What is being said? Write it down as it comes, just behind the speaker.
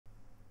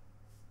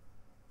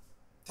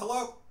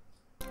Hello.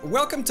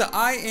 Welcome to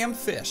I Am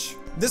Fish.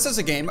 This is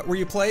a game where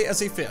you play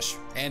as a fish,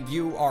 and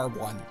you are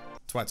one.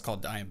 That's why it's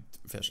called I Am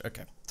Fish.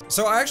 Okay.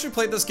 So I actually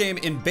played this game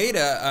in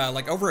beta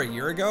like over a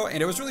year ago,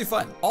 and it was really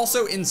fun.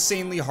 Also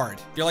insanely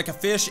hard. You're like a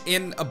fish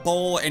in a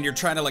bowl, and you're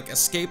trying to like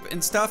escape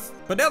and stuff.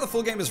 But now the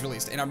full game is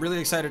released, and I'm really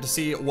excited to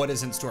see what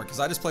is in store, because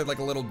I just played like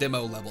a little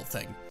demo level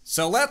thing.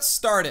 So let's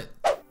start it.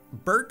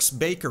 Burke's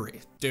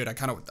Bakery. Dude, I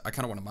kind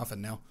of want a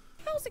muffin now.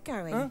 How's it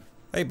going? Huh?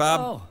 Hey, Bob.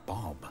 Oh,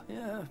 Bob.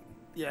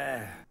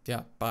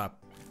 Yeah, Bob.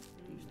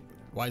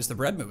 Why is the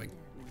bread moving?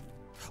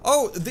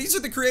 Oh, these are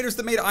the creators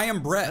that made I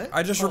Am Bread.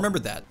 I just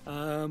remembered that.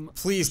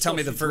 Please tell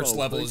me the first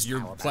level is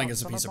you're playing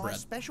as a piece of bread.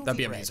 That'd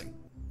be amazing.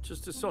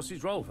 Just a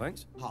sausage roll,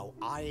 thanks. Oh,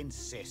 I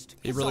insist.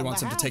 He really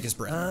wants him to take his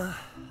bread.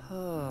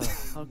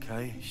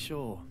 Okay,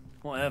 sure.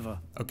 Whatever.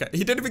 Okay,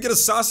 he didn't even get a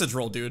sausage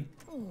roll, dude.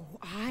 Oh,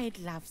 I'd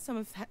love some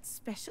of that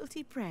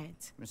specialty bread.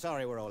 I'm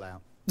sorry we're all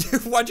out.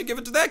 Why'd you give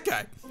it to that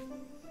guy?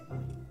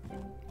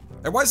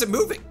 And why is it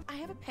moving? I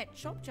have a pet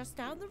shop just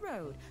down the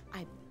road.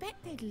 I bet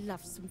they'd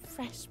love some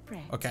fresh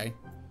bread. Okay.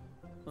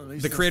 Well, at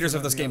least The creators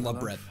of this game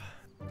love bread.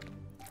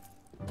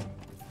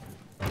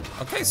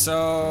 Okay,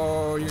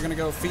 so you're gonna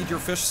go feed your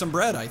fish some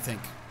bread, I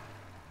think.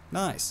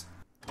 Nice.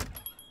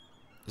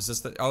 Is this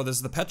the, oh, this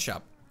is the pet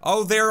shop.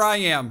 Oh, there I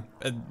am,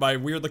 my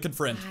weird looking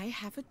friend. I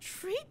have a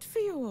treat for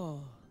you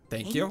all.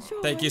 Thank you.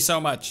 Enjoy. Thank you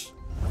so much.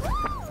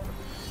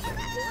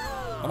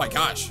 Oh my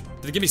gosh.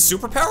 Did it give me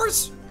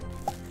superpowers?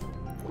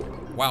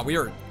 Wow, we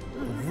are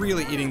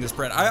really eating this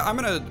bread. I'm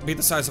gonna be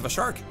the size of a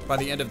shark by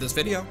the end of this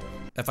video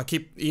if I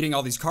keep eating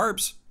all these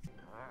carbs.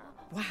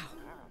 Wow,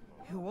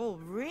 you all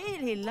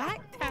really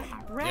like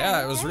that bread.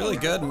 Yeah, it was really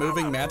good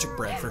moving magic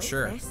bread for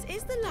sure. This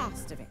is the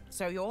last of it,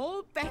 so you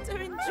all better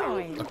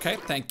enjoy it. Okay,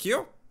 thank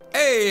you.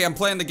 Hey, I'm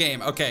playing the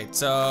game. Okay,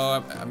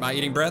 so am I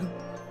eating bread?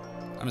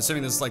 I'm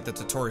assuming this is like the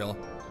tutorial.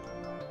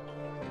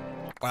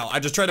 Wow, I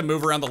just tried to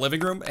move around the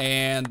living room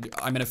and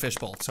I'm in a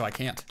fishbowl, so I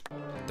can't.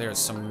 There's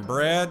some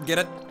bread, get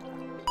it?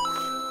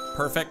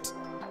 Perfect.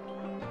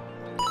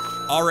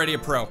 Already a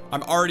pro.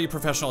 I'm already a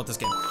professional at this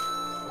game.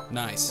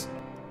 Nice.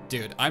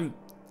 Dude, I'm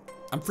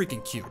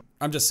freaking cute.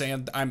 I'm just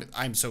saying,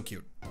 I'm so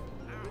cute.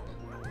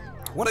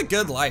 What a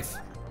good life.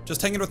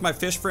 Just hanging with my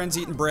fish friends,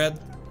 eating bread.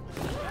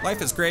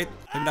 Life is great.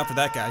 Maybe not for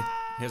that guy.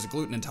 He has a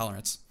gluten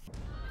intolerance.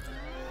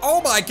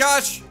 Oh my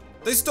gosh!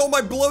 They stole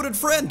my bloated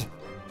friend!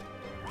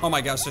 Oh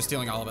my gosh, they're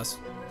stealing all of us.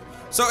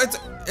 So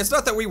it's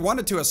not that we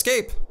wanted to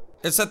escape.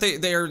 It's that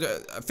they are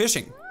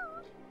fishing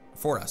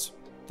for us.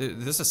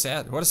 This is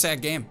sad. What a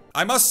sad game.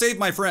 I must save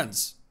my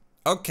friends.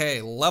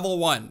 Okay, level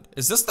 1.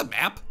 Is this the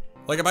map?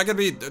 Like, am I gonna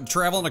be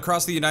traveling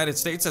across the United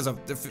States as a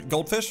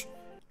goldfish?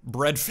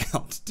 Bread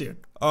found, dude.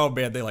 Oh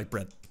man, they like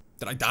bread.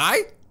 Did I die?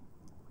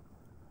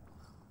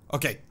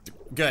 Okay,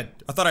 good.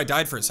 I thought I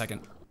died for a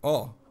second.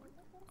 Oh,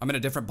 I'm in a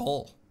different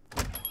bowl.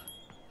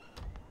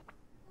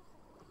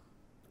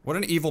 What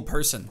an evil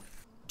person.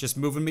 Just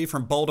moving me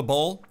from bowl to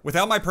bowl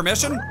without my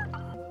permission?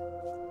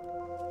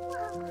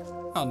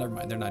 Oh, never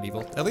mind, they're not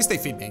evil. At least they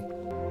feed me.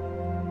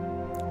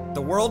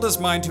 The world is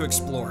mine to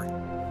explore,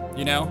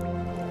 you know?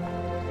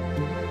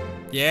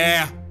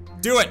 Yeah,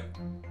 do it.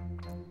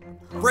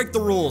 Break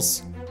the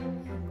rules.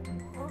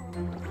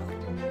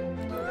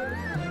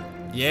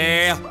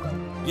 Yeah,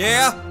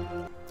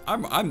 yeah.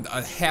 I'm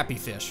a happy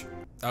fish.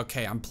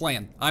 Okay, I'm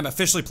playing. I'm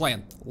officially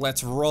playing.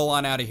 Let's roll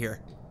on out of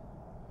here.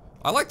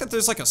 I like that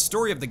there's like a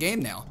story of the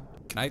game now.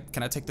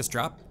 Can I take this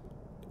drop?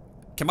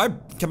 Can my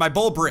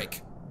bowl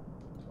break?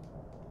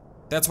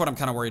 That's what I'm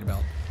kind of worried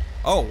about.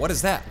 Oh, what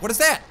is that? What is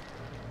that?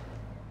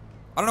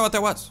 I don't know what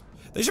that was.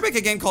 They should make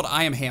a game called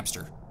I Am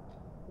Hamster.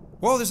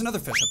 Whoa, there's another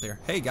fish up there.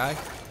 Hey, guy.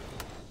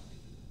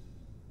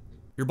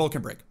 Your bowl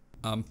can break.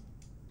 I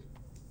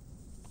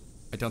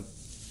don't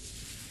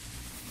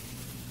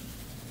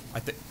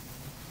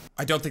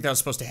think that was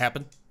supposed to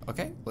happen.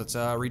 Okay, let's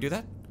redo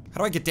that. How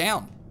do I get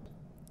down?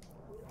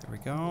 There we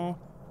go.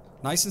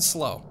 Nice and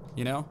slow,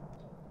 you know?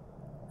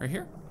 Right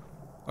here?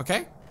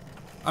 Okay.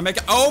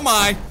 Oh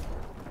my!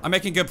 I'm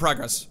making good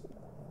progress.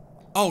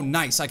 Oh,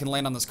 nice, I can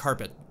land on this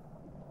carpet.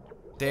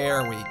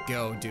 There we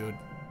go, dude.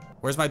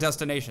 Where's my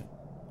destination?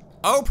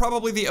 Oh,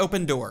 probably the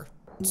open door.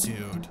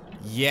 Dude,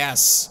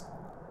 yes.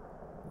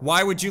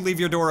 Why would you leave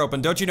your door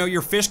open? Don't you know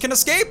your fish can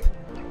escape?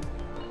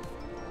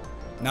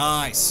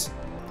 Nice.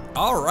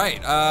 All right,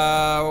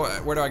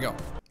 where do I go?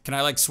 Can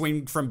I like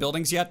swing from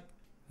buildings yet?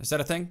 Is that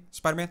a thing,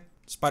 Spider-Man?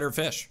 Spider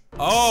fish.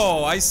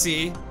 Oh, I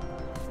see.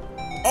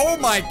 Oh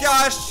my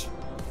gosh.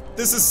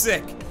 This is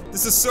sick.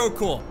 This is so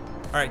cool.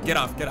 All right, get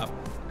off, get off.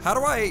 How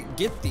do I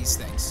get these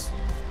things?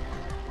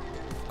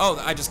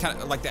 Oh, I just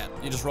kind of like that.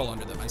 You just roll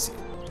under them, I see.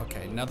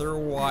 Okay, another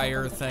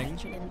wire thing.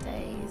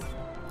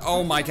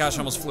 Oh my gosh, I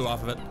almost flew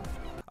off of it.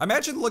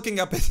 Imagine looking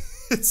up and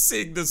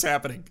seeing this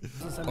happening.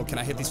 Oh, can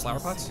I hit these flower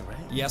pots?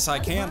 Yes, I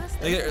can.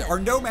 They are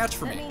no match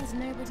for me.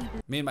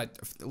 Me and my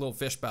little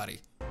fish body.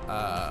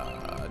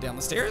 Down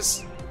the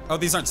stairs? Oh,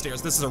 these aren't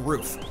stairs, this is a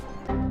roof.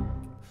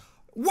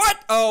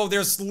 What? Oh,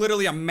 there's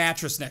literally a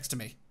mattress next to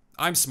me.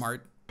 I'm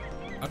smart.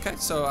 Okay,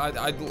 so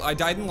I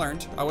died and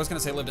learned. I was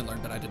gonna say lived and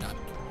learned, but I did not.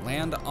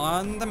 Land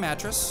on the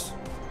mattress.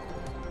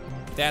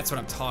 That's what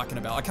I'm talking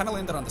about. I kind of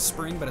landed on the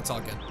spring, but it's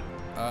all good.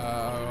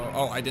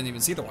 Oh, I didn't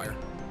even see the wire.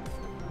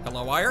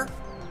 Hello, wire?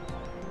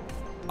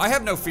 I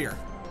have no fear.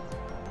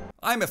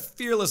 I'm a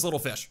fearless little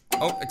fish.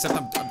 Oh, except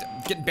I'm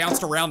getting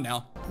bounced around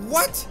now.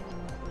 What?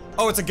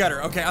 Oh, it's a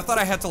gutter. Okay, I thought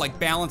I had to like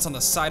balance on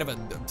the side of a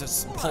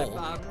pole.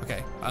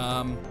 Okay,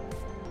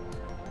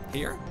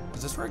 here?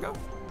 Is this where I go?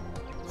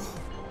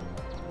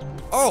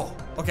 Oh,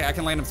 okay, I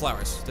can land in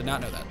flowers. Did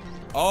not know that.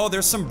 Oh,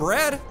 there's some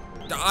bread.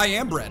 I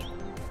am bread.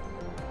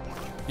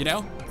 You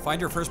know,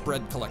 find your first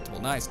bread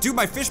collectible. Nice. Dude,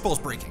 my fishbowl's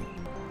breaking.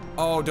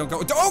 Oh, don't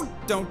go. Oh,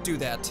 don't do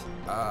that.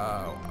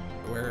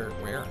 Where?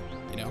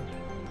 You know,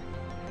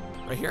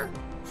 right here?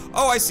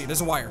 Oh, I see.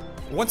 There's a wire.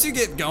 Once you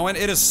get going,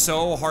 it is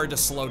so hard to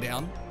slow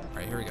down. All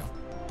right, here we go.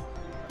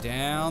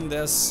 Down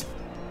this.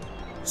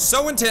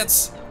 So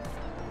intense.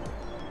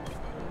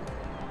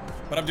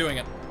 But I'm doing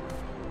it.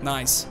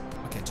 Nice.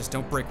 Okay, just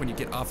don't break when you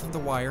get off of the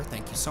wire.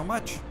 Thank you so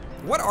much.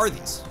 What are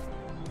these?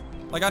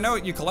 Like, I know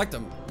you collect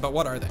them, but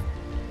what are they?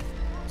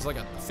 It's like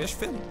a fish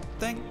fin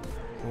thing?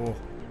 Oh.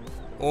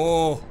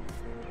 Oh.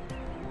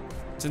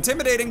 It's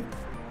intimidating.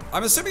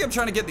 I'm assuming I'm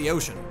trying to get in the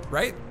ocean,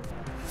 right?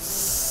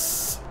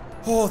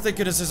 Oh, thank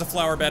goodness there's a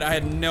flower bed. I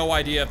had no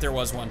idea if there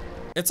was one.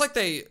 It's like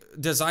they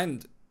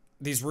designed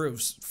these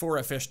roofs for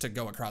a fish to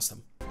go across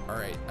them. All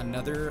right,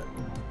 another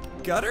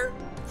gutter?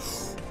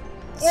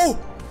 Oh!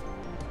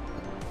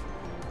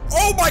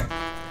 Oh my!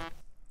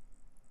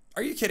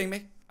 Are you kidding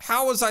me?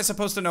 How was I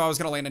supposed to know I was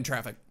gonna land in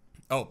traffic?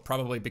 Oh,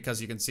 probably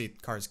because you can see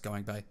cars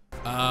going by.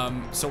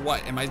 So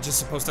what? Am I just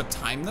supposed to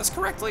time this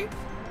correctly?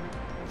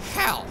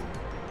 How?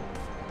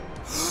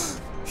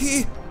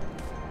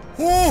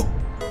 Oh!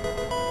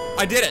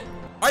 I did it.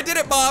 I did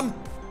it, Mom.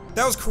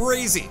 That was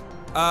crazy.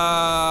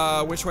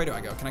 Which way do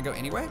I go? Can I go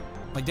anyway?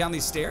 Like down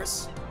these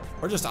stairs?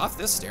 Or just off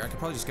this stair? I could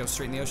probably just go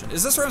straight in the ocean.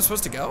 Is this where I'm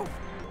supposed to go?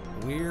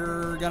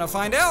 We're gonna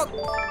find out.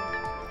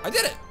 I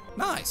did it.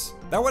 Nice.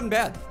 That wasn't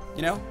bad.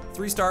 You know,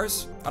 3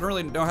 stars. I don't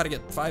really know how to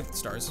get 5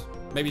 stars.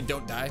 Maybe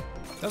don't die.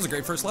 That was a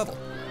great first level.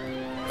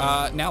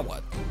 Now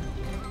what?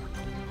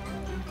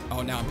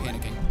 Oh, now I'm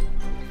panicking.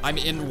 I'm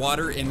in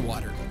water, you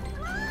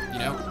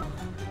know?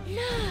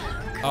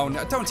 Look. Oh,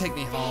 no, don't take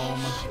me home.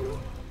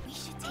 We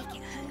should take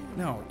it home.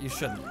 No, you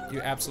shouldn't.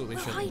 You absolutely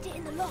We'll shouldn't. hide it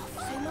in the loft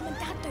so Mum and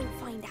Dad don't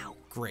find out.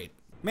 Great.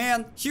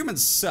 Man,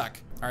 humans suck.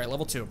 All right,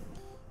 level 2.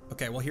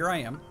 Okay, well, here I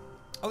am.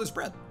 Oh, there's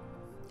bread.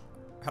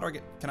 How do I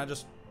get, can I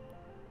just,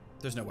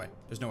 there's no way.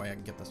 There's no way I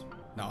can get this.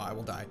 No, I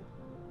will die.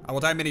 I will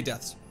die many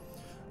deaths.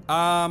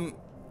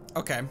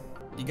 Okay.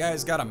 You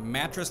guys got a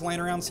mattress laying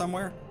around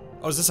somewhere?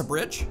 Oh, is this a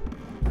bridge?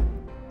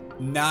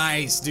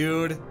 Nice,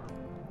 dude.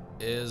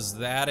 Is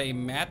that a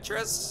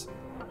mattress?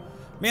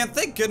 Man,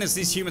 thank goodness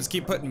these humans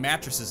keep putting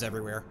mattresses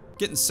everywhere.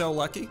 Getting so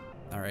lucky.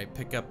 All right,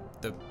 pick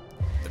up the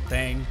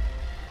thing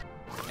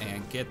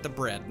and get the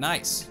bread.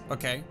 Nice,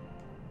 okay.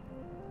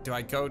 Do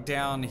I go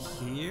down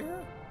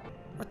here?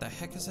 What the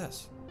heck is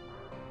this?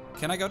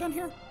 Can I go down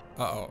here?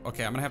 Uh-oh,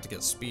 okay, I'm gonna have to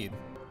get speed.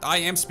 I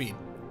am speed.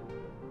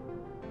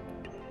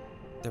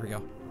 There we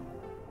go.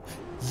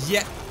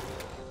 Yeah.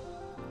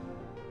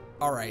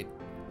 All right.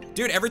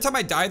 Dude, every time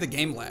I die, the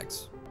game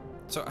lags.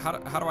 So how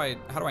do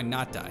I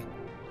not die?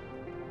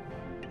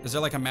 Is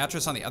there like a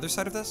mattress on the other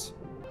side of this?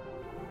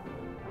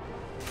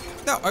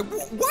 No,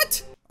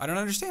 what? I don't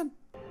understand.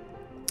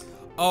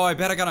 Oh, I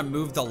bet I gotta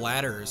move the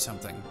ladder or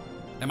something.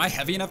 Am I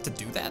heavy enough to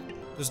do that?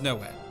 There's no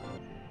way.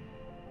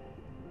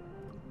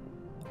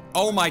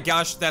 Oh my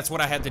gosh, that's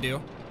what I had to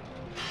do.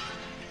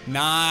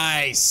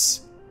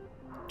 Nice.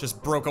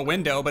 Just broke a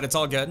window, but it's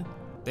all good.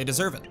 They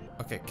deserve it.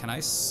 Okay, can I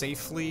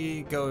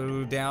safely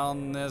go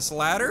down this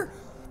ladder?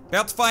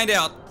 About to find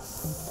out.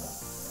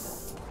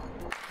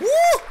 Woo!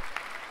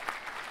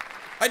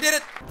 I did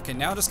it. Okay,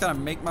 now I just gotta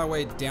make my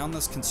way down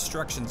this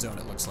construction zone,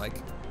 it looks like.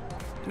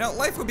 You know,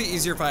 life would be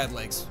easier if I had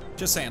legs.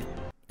 Just saying.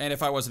 And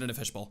if I wasn't in a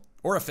fishbowl.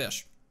 Or a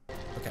fish.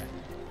 Okay.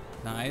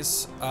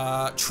 Nice.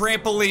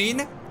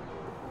 Trampoline.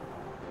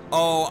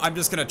 Oh, I'm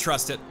just gonna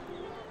trust it.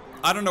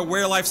 I don't know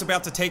where life's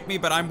about to take me,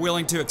 but I'm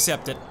willing to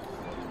accept it.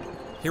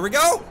 Here we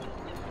go.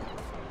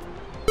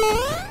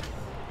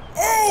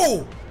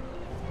 Oh!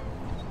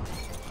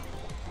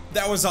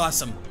 That was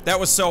awesome. That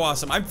was so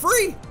awesome. I'm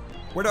free.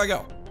 Where do I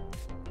go?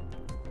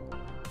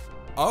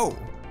 Oh,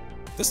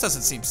 this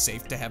doesn't seem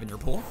safe to have in your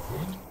pool.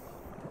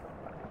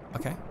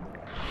 Okay.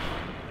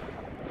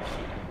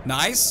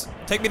 Nice.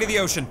 Take me to the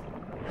ocean.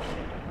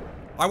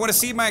 I want to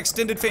see my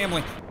extended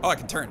family. Oh, I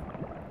can turn.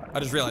 I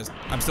just realized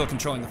I'm still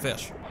controlling the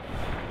fish.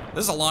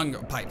 This is a long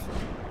pipe.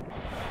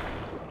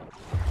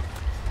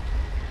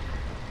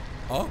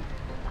 Oh.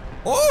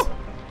 Oh!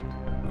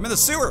 I'm in the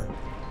sewer.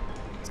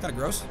 It's kind of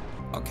gross.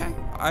 Okay.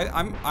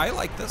 I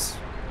like this.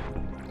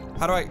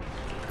 How do I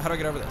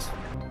get over this?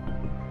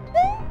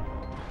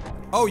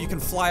 Oh, you can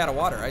fly out of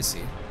water. I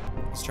see.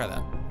 Let's try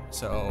that.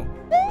 So,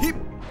 heap.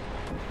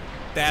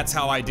 That's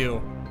how I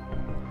do.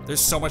 There's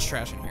so much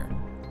trash in here.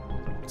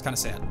 It's kind of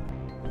sad.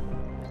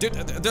 Dude,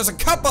 there's a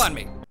cup on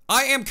me.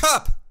 I am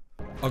cup.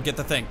 Oh, get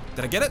the thing.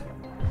 Did I get it?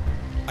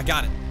 I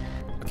got it.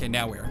 Okay,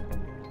 now where?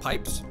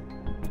 Pipes?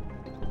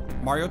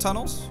 Mario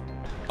tunnels?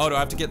 Oh, do I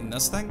have to get in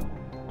this thing?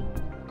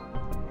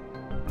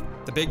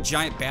 The big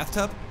giant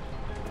bathtub?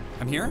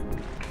 I'm here?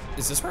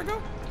 Is this where I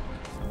go?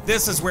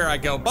 This is where I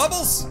go.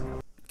 Bubbles!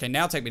 Okay,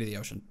 now take me to the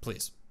ocean,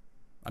 please.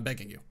 I'm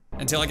begging you.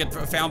 Until I get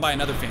found by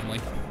another family.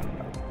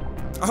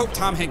 I hope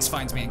Tom Hanks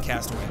finds me in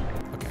Castaway.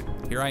 Okay,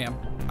 here I am.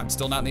 I'm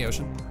still not in the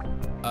ocean.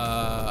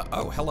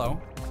 Oh,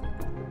 hello.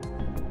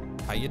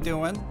 How you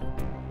doing?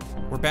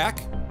 We're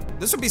back?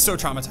 This would be so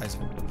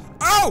traumatizing.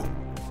 Oh!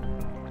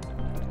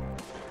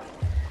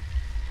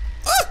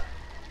 Ah!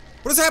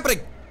 What is happening?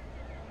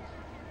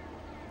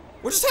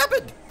 What just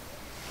happened?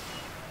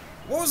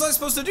 What was I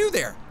supposed to do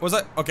there? Was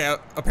I, okay,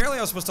 apparently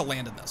I was supposed to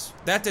land in this.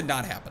 That did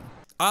not happen.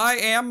 I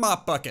am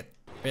Mop Bucket.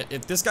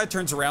 If this guy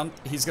turns around,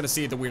 he's gonna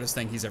see the weirdest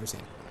thing he's ever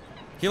seen.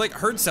 He like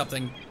heard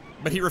something,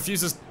 but he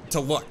refuses to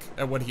look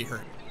at what he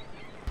heard.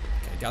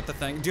 Okay, got the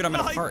thing. Dude, I'm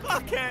in a park.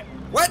 Bucket.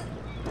 What?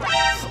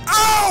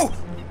 Oh!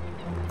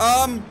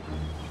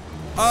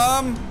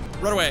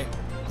 Run away.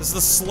 This is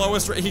the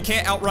slowest, he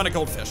can't outrun a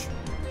goldfish.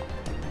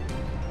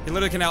 He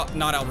literally can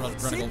not outrun a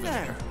goldfish.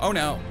 There? Oh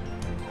no.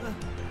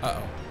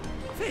 Uh-oh.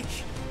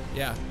 Fish.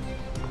 Yeah.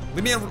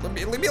 Leave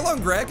me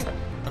alone, Greg.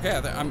 Okay,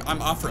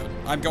 I'm off-road.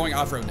 I'm going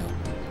off-road now.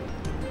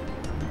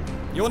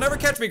 You'll never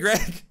catch me,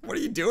 Greg. What are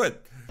you doing?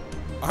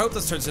 I hope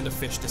this turns into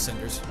fish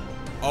descenders.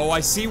 Oh, I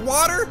see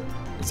water.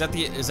 Is that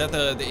the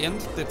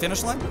end, the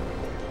finish line?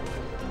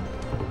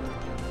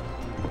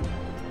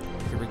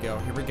 Here we go,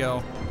 here we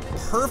go.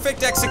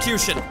 Perfect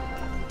execution.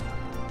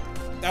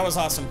 That was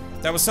awesome.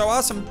 That was so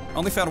awesome.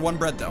 Only found 1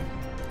 bread though.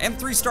 And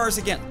 3 stars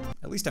again.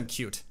 At least I'm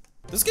cute.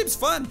 This game's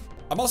fun.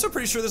 I'm also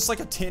pretty sure this is like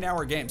a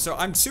 10-hour game, so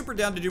I'm super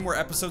down to do more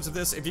episodes of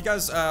this. If you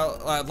guys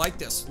like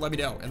this, let me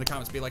know in the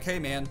comments. Be like, hey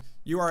man,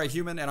 you are a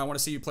human and I want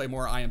to see you play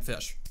more I Am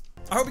Fish.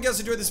 I hope you guys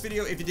enjoyed this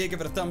video. If you did,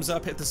 give it a thumbs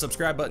up, hit the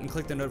subscribe button,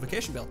 click the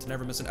notification bell to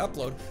never miss an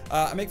upload.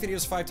 I make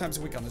videos 5 times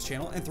a week on this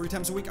channel and 3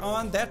 times a week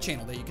on that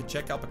channel that you can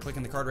check out by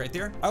clicking the card right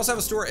there. I also have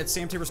a store at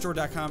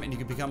samtaborstore.com and you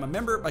can become a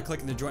member by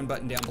clicking the join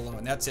button down below,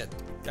 and that's it.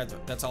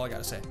 That's all I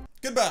gotta say.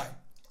 Goodbye.